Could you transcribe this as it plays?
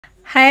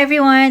Hi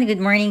everyone, good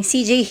morning.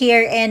 CJ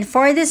here, and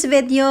for this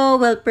video,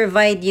 we'll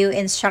provide you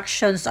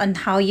instructions on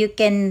how you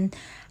can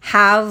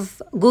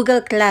have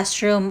Google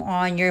Classroom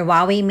on your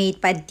Huawei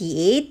Matepad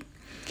T8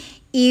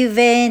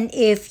 even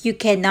if you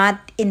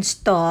cannot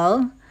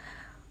install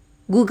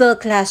Google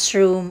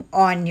Classroom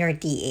on your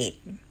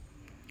T8.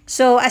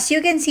 So as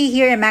you can see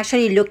here, I'm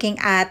actually looking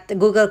at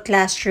Google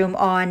Classroom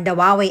on the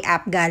Huawei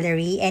app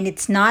gallery, and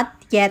it's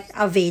not yet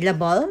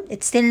available.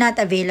 It's still not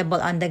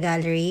available on the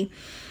gallery.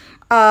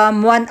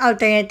 One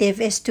alternative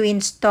is to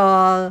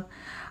install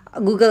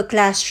Google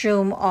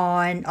Classroom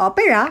on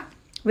Opera,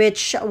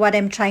 which what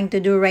I'm trying to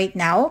do right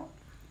now.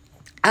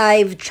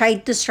 I've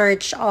tried to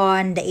search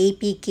on the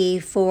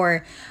APK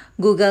for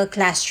Google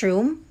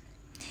Classroom.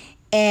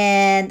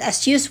 And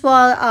as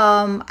usual,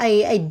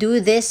 I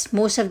do this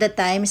most of the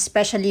time,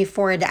 especially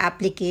for the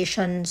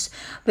applications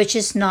which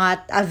is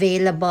not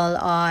available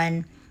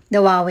on the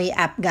Huawei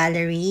app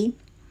gallery.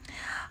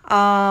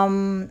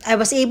 I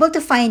was able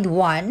to find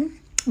one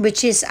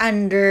which is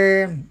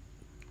under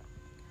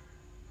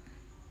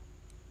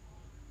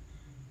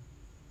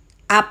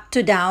up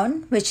to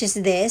down, which is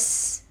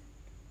this.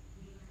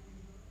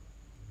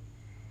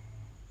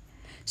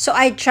 So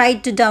I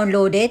tried to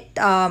download it.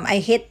 I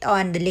hit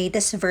on the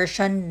latest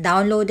version,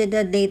 downloaded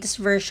the latest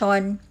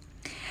version.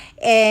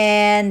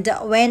 And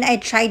when I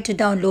tried to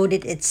download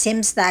it, it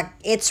seems that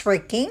it's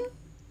working.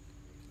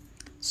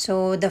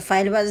 So the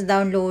file was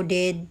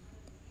downloaded.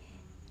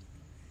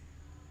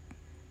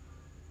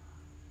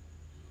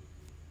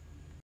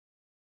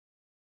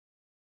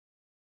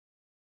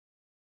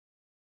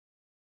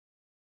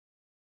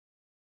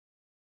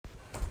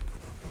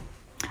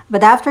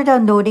 But after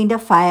downloading the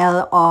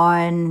file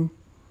on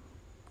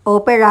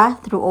Opera,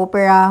 through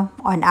Opera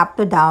on up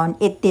to down,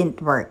 it didn't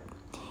work.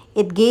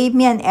 It gave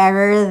me an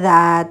error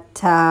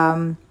that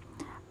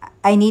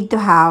I need to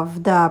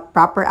have the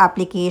proper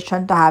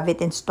application to have it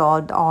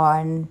installed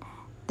on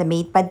the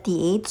Matepad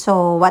T8.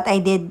 So what I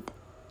did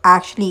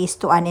actually is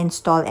to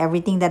uninstall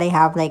everything that I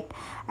have. Like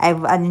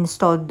I've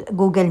uninstalled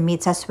Google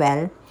Meets as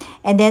well,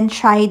 and then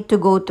tried to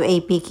go to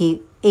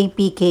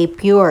APK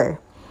Pure.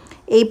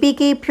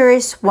 APK Pure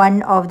is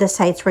one of the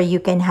sites where you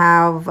can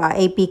have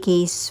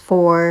APKs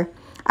for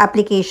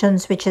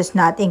applications which is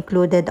not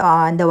included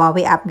on the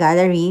Huawei app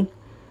gallery.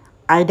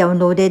 I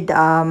downloaded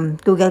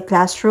Google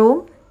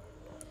Classroom,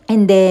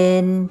 and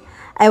then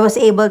I was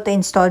able to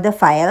install the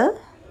file,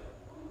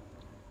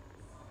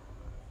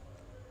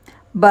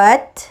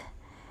 but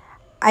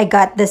I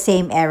got the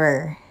same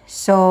error.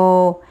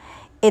 So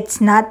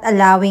it's not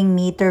allowing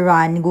me to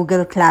run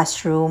Google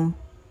Classroom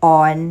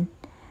on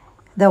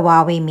the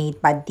Huawei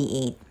Matepad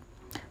T8.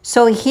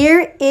 So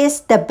here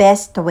is the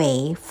best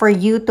way for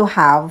you to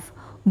have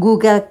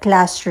Google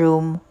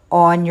Classroom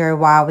on your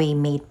Huawei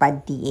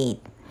Matepad T8.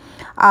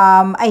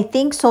 I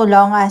think so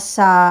long as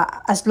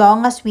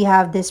long as we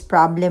have this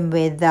problem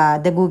with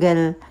the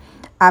Google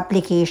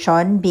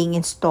application being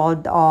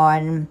installed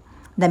on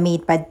the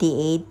Matepad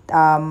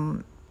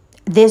T8,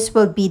 this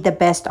will be the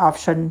best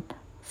option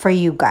for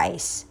you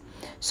guys.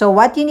 So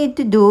what you need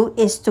to do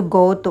is to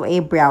go to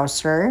a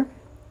browser,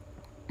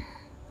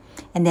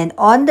 and then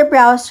on the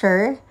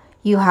browser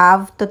you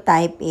have to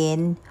type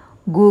in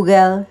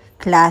Google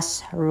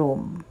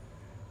Classroom.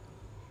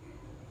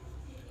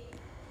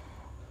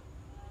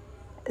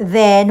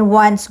 Then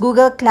once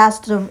Google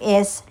Classroom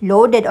is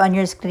loaded on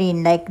your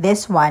screen like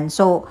this one,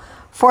 so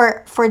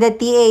for the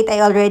T8 I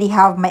already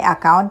have my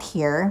account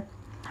here,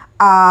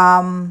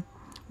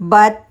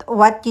 but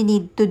what you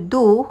need to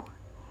do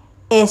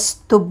is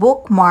to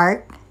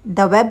bookmark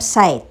the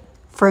website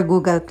for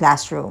Google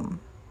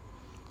Classroom.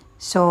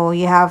 So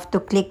you have to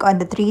click on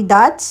the three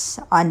dots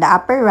on the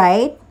upper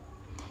right,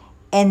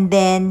 and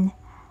then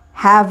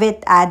have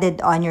it added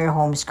on your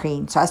home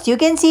screen. So as you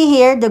can see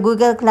here, the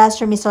Google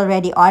Classroom is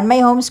already on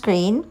my home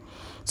screen.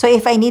 So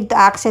if I need to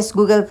access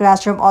Google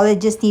Classroom, all I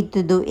just need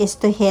to do is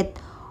to hit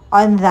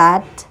on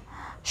that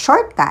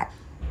shortcut.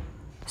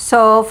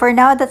 So for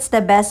now, that's the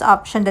best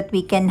option that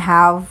we can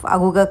have a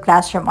Google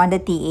Classroom on the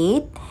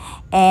T8.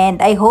 And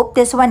I hope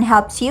this one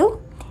helps you.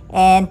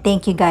 And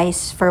thank you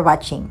guys for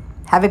watching.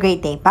 Have a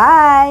great day.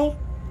 Bye!